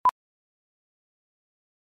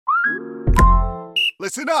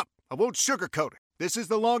Listen up. I won't sugarcoat it. This is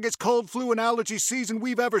the longest cold, flu, and allergy season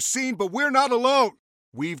we've ever seen, but we're not alone.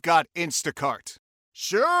 We've got Instacart.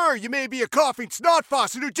 Sure, you may be a coughing snot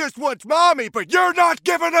faucet who just wants mommy, but you're not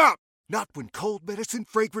giving up! Not when cold medicine,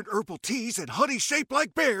 fragrant herbal teas, and honey shaped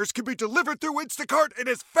like bears can be delivered through Instacart in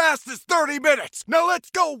as fast as 30 minutes! Now let's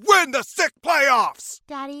go win the sick playoffs!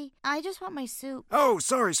 Daddy, I just want my soup. Oh,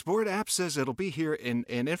 sorry, Sport. App says it'll be here in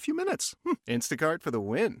a few minutes. Instacart for the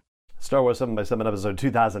win. Star Wars 7x7 episode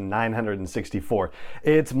 2964.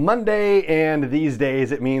 It's Monday, and these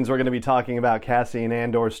days it means we're going to be talking about Cassian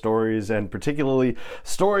Andor stories, and particularly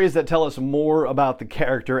stories that tell us more about the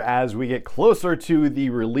character as we get closer to the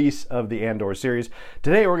release of the Andor series.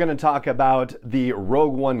 Today we're going to talk about the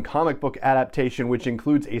Rogue One comic book adaptation, which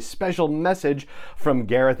includes a special message from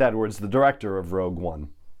Gareth Edwards, the director of Rogue One.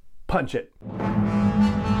 Punch it.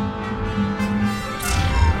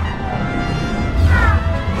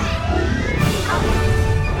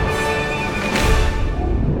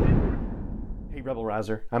 Rebel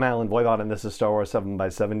Rouser. I'm Alan Voivod, and this is Star Wars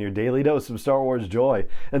 7x7, your daily dose of Star Wars joy.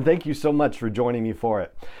 And thank you so much for joining me for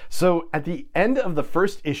it. So, at the end of the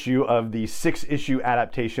first issue of the 6-issue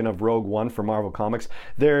adaptation of Rogue One for Marvel Comics,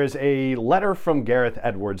 there's a letter from Gareth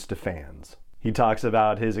Edwards to fans. He talks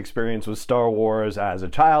about his experience with Star Wars as a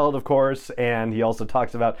child, of course, and he also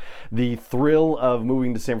talks about the thrill of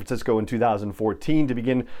moving to San Francisco in 2014 to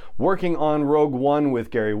begin working on Rogue One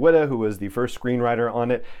with Gary Whitta, who was the first screenwriter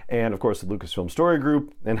on it, and of course the Lucasfilm Story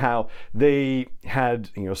Group, and how they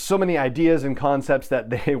had, so many ideas and concepts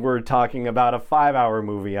that they were talking about a 5-hour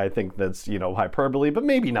movie. I think that's, hyperbole, but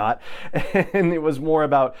maybe not. And it was more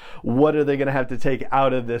about what are they going to have to take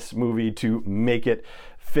out of this movie to make it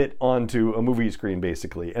fit onto a movie screen,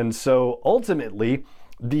 basically. And so ultimately,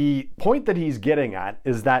 the point that he's getting at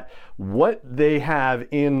is that what they have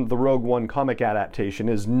in the Rogue One comic adaptation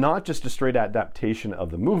is not just a straight adaptation of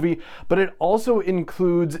the movie, but it also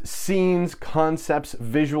includes scenes, concepts,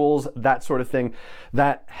 visuals, that sort of thing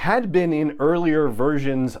that had been in earlier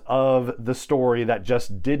versions of the story that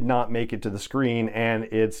just did not make it to the screen, and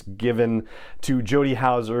it's given to Jodie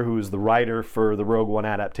Houser, who is the writer for the Rogue One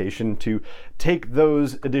adaptation, to take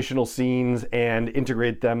those additional scenes and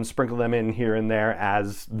integrate them, sprinkle them in here and there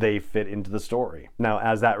as they fit into the story. Now,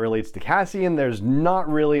 as that relates to Cassian, there's not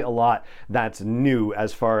really a lot that's new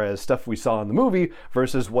as far as stuff we saw in the movie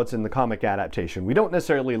versus what's in the comic adaptation. We don't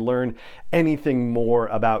necessarily learn anything more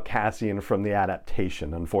about Cassian from the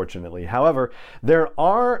adaptation, unfortunately. However, there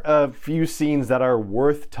are a few scenes that are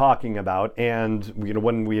worth talking about, and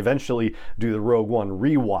when we eventually do the Rogue One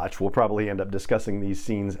rewatch, we'll probably end up discussing these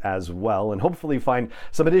scenes as well, and hopefully find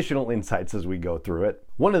some additional insights as we go through it.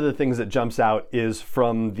 One of the things that jumps out is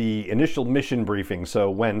from the initial mission briefing.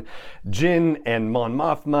 So when Jyn and Mon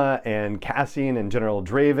Mothma and Cassian and General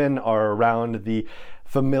Draven are around the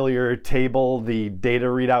familiar table, the data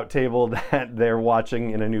readout table that they're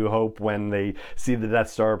watching in A New Hope when they see the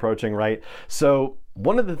Death Star approaching, right? So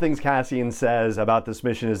one of the things Cassian says about this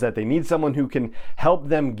mission is that they need someone who can help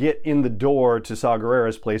them get in the door to Saw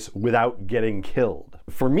Gerrera's place without getting killed.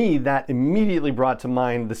 For me, that immediately brought to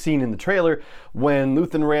mind the scene in the trailer when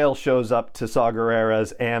Luthen Rael shows up to Saw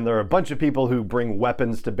Gerrera's, and there are a bunch of people who bring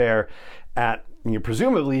weapons to bear at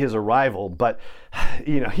presumably his arrival, but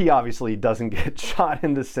he obviously doesn't get shot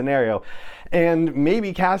in this scenario. And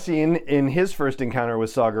maybe Cassian, in his first encounter with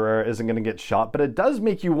Saw Gerrera, isn't going to get shot, but it does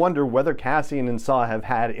make you wonder whether Cassian and Saw have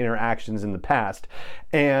had interactions in the past.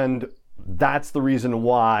 And that's the reason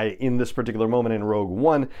why, in this particular moment in Rogue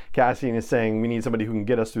One, Cassian is saying we need somebody who can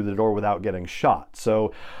get us through the door without getting shot.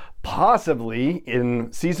 So possibly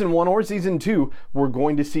in season 1 or season 2, we're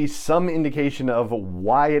going to see some indication of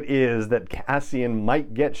why it is that Cassian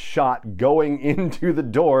might get shot going into the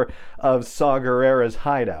door of Saw Gerrera's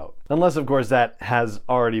hideout. Unless, of course, that has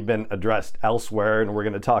already been addressed elsewhere, and we're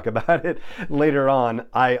going to talk about it later on.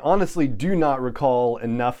 I honestly do not recall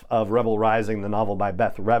enough of Rebel Rising, the novel by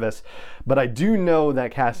Beth Revis, but I do know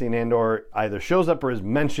that Cassian Andor either shows up or is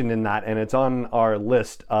mentioned in that, and it's on our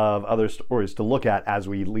list of other stories to look at as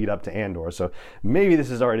we lead up to Andor, so maybe this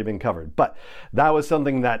has already been covered. But that was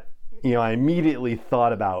something that I immediately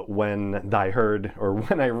thought about when I heard, or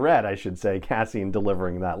when I read, I should say, Cassian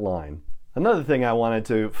delivering that line. Another thing I wanted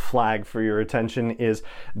to flag for your attention is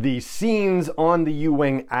the scenes on the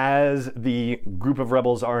U-Wing as the group of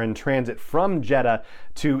rebels are in transit from Jedha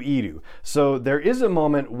to Edu. So there is a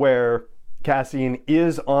moment where Cassian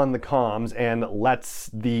is on the comms and lets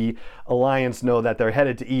the Alliance know that they're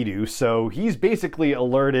headed to Edu. So he's basically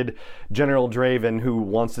alerted General Draven, who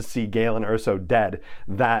wants to see Galen Erso dead,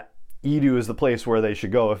 that Edu is the place where they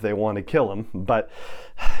should go if they want to kill him. But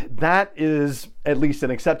that is at least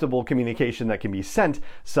an acceptable communication that can be sent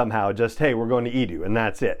somehow. Just, hey, we're going to Edu, and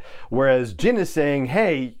that's it. Whereas Jin is saying,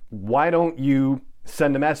 hey, why don't you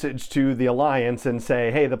send a message to the Alliance and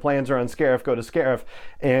say, hey, the plans are on Scarif, go to Scarif.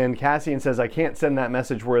 And Cassian says, I can't send that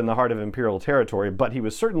message, we're in the heart of Imperial territory, but he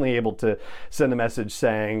was certainly able to send a message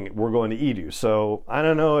saying, we're going to Edu. So I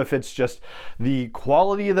don't know if it's just the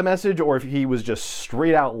quality of the message or if he was just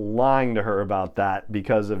straight out lying to her about that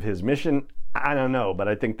because of his mission. I don't know, but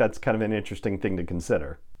I think that's kind of an interesting thing to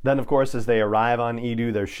consider. Then, of course, as they arrive on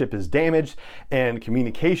Edu, their ship is damaged and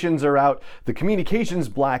communications are out. The communications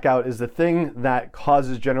blackout is the thing that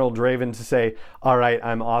causes General Draven to say, all right,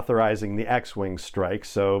 I'm authorizing the X-Wing strike.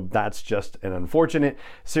 So that's just an unfortunate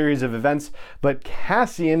series of events. But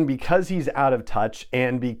Cassian, because he's out of touch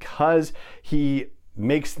and because he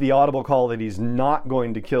makes the audible call that he's not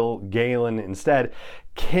going to kill Galen instead,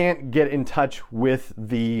 can't get in touch with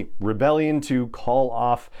the rebellion to call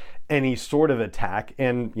off any sort of attack.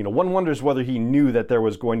 And, one wonders whether he knew that there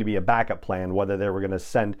was going to be a backup plan, whether they were going to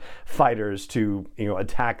send fighters to,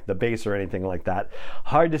 attack the base or anything like that.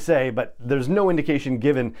 Hard to say, but there's no indication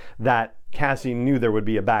given that Cassian knew there would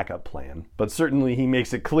be a backup plan. But certainly he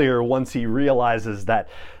makes it clear once he realizes that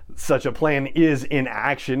such a plan is in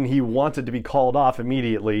action, he wants it to be called off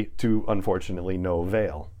immediately, to unfortunately no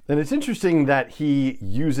avail. And it's interesting that he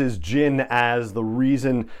uses Jin as the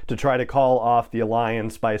reason to try to call off the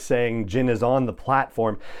Alliance by saying Jin is on the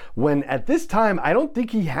platform, when at this time I don't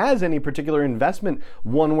think he has any particular investment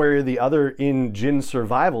one way or the other in Jin's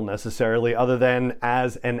survival necessarily, other than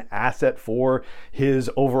as an asset for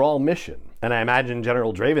his overall mission. And I imagine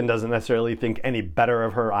General Draven doesn't necessarily think any better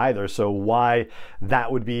of her either, so why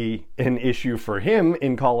that would be an issue for him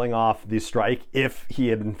in calling off the strike if he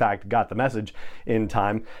had in fact got the message in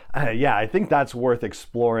time. I think that's worth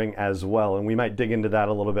exploring as well, and we might dig into that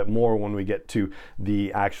a little bit more when we get to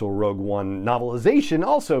the actual Rogue One novelization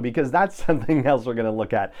also, because that's something else we're going to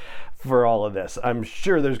look at for all of this. I'm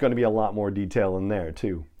sure there's going to be a lot more detail in there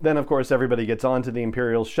too. Then, of course, everybody gets onto the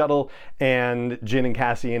Imperial shuttle, and Jin and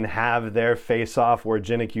Cassian have their face-off where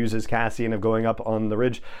Jin accuses Cassian of going up on the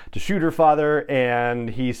ridge to shoot her father,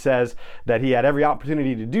 and he says that he had every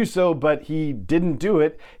opportunity to do so, but he didn't do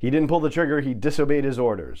it. He didn't pull the trigger. He disobeyed his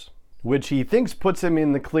orders, which he thinks puts him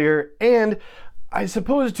in the clear, and I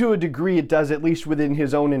suppose to a degree it does, at least within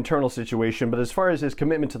his own internal situation, but as far as his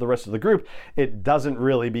commitment to the rest of the group, it doesn't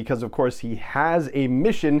really, because of course he has a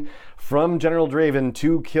mission from General Draven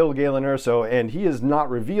to kill Galen Erso, and he has not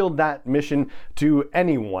revealed that mission to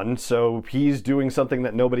anyone, so he's doing something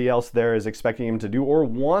that nobody else there is expecting him to do or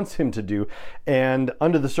wants him to do, and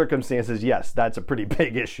under the circumstances, yes, that's a pretty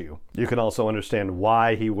big issue. You can also understand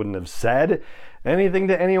why he wouldn't have said anything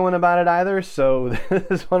to anyone about it either. So this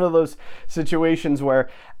is one of those situations where,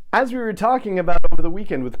 as we were talking about over the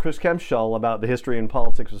weekend with Chris Kempshall about the history and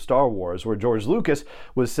politics of Star Wars, where George Lucas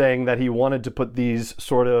was saying that he wanted to put these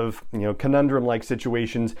sort of, conundrum-like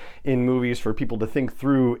situations in movies for people to think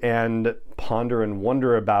through and ponder and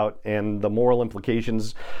wonder about, and the moral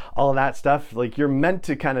implications, all of that stuff. Like, you're meant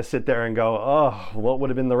to kind of sit there and go, oh, what would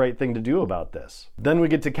have been the right thing to do about this? Then we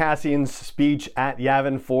get to Cassian's speech at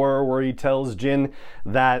Yavin 4, where he tells Jin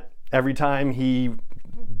that every time he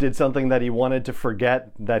did something that he wanted to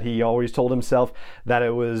forget, that he always told himself that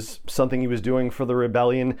it was something he was doing for the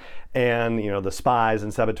rebellion and, the spies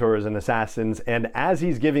and saboteurs and assassins. And as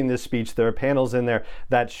he's giving this speech, there are panels in there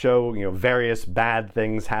that show, various bad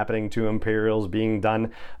things happening to Imperials being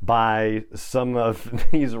done by some of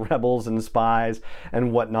these rebels and spies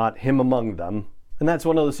and whatnot, him among them. And that's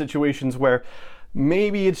one of those situations where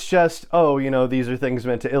maybe it's just, these are things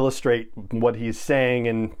meant to illustrate what he's saying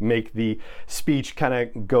and make the speech kind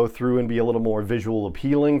of go through and be a little more visual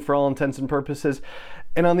appealing for all intents and purposes.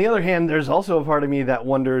 And on the other hand, there's also a part of me that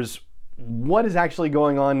wonders what is actually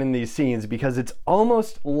going on in these scenes, because it's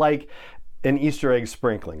almost like an Easter egg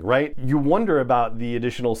sprinkling, right? You wonder about the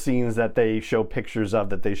additional scenes that they show pictures of,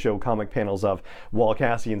 that they show comic panels of while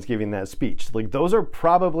Cassian's giving that speech. Like, those are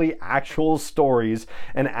probably actual stories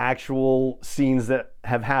and actual scenes that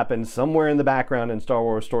have happened somewhere in the background in Star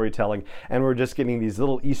Wars storytelling, and we're just getting these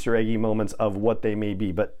little Easter eggy moments of what they may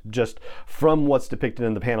be. But just from what's depicted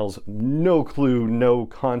in the panels, no clue, no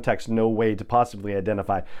context, no way to possibly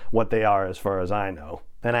identify what they are as far as I know.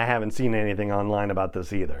 And I haven't seen anything online about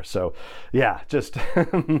this either. So yeah, just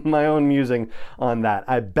my own musing on that.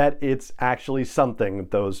 I bet it's actually something,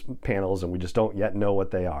 those panels, and we just don't yet know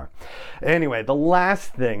what they are. Anyway, the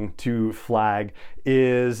last thing to flag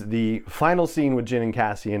is the final scene with Jin and and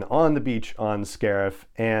Cassian on the beach on Scarif,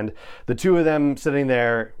 and the two of them sitting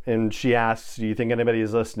there, and she asks, do you think anybody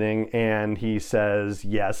is listening? And he says,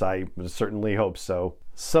 yes, I certainly hope so.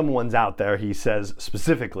 Someone's out there, he says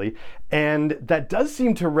specifically, and that does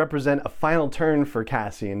seem to represent a final turn for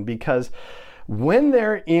Cassian, because when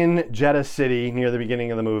they're in Jeddah City near the beginning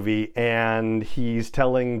of the movie and he's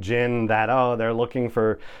telling Jin that, oh, they're looking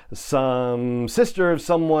for some sister of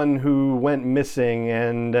someone who went missing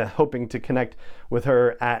and hoping to connect with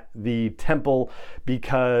her at the temple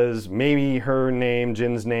because maybe her name,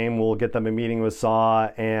 Jin's name, will get them a meeting with Saw,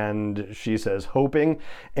 and she says hoping,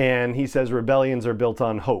 and he says rebellions are built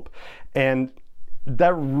on hope. And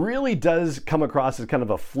that really does come across as kind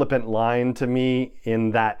of a flippant line to me,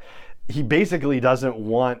 in that he basically doesn't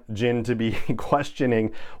want Jin to be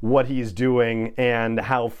questioning what he's doing and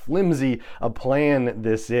how flimsy a plan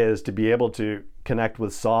this is to be able to connect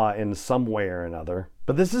with Saw in some way or another.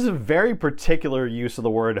 But this is a very particular use of the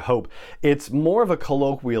word hope. It's more of a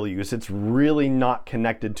colloquial use. It's really not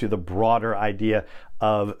connected to the broader idea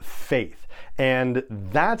of faith. And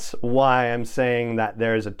that's why I'm saying that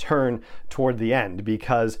there's a turn toward the end,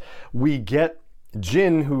 because we get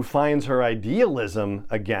Jin, who finds her idealism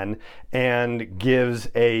again and gives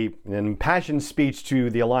an impassioned speech to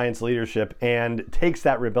the Alliance leadership and takes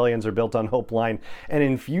that rebellions are built on hope line and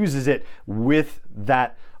infuses it with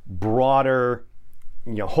that broader,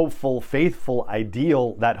 hopeful, faithful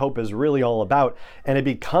ideal that hope is really all about. And it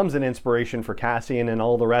becomes an inspiration for Cassian and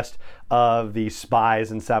all the rest of the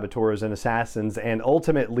spies and saboteurs and assassins, and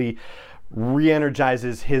ultimately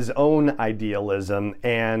re-energizes his own idealism.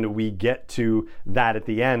 And we get to that at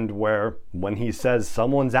the end, where when he says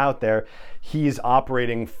someone's out there, he's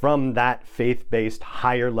operating from that faith-based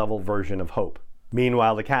higher level version of hope.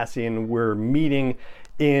 Meanwhile, the Cassian we're meeting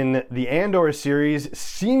in the Andor series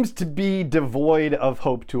seems to be devoid of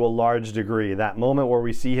hope to a large degree. That moment where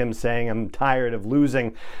we see him saying, I'm tired of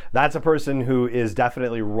losing, that's a person who is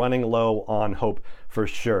definitely running low on hope for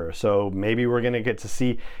sure. So maybe we're going to get to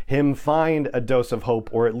see him find a dose of hope,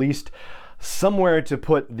 or at least somewhere to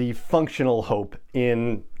put the functional hope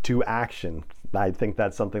into action. I think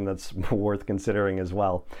that's something that's worth considering as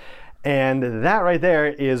well. And that right there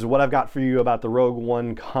is what I've got for you about the Rogue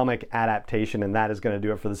One comic adaptation, and that is going to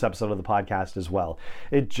do it for this episode of the podcast as well.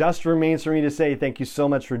 It just remains for me to say thank you so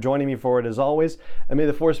much for joining me for it as always, and may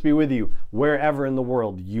the Force be with you wherever in the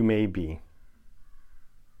world you may be.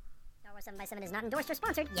 7x7 is not endorsed or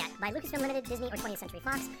sponsored yet by Lucasfilm Limited, Disney, or 20th Century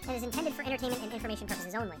Fox, and is intended for entertainment and information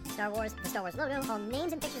purposes only. Star Wars, the Star Wars logo, all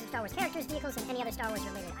names and pictures of Star Wars characters, vehicles, and any other Star Wars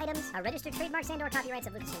related items are registered trademarks and/or copyrights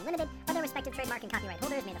of Lucasfilm Limited, or their respective trademark and copyright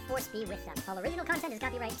holders. May the Force be with them. All original content is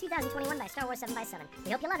copyright 2021 by Star Wars 7x7.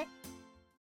 We hope you love it.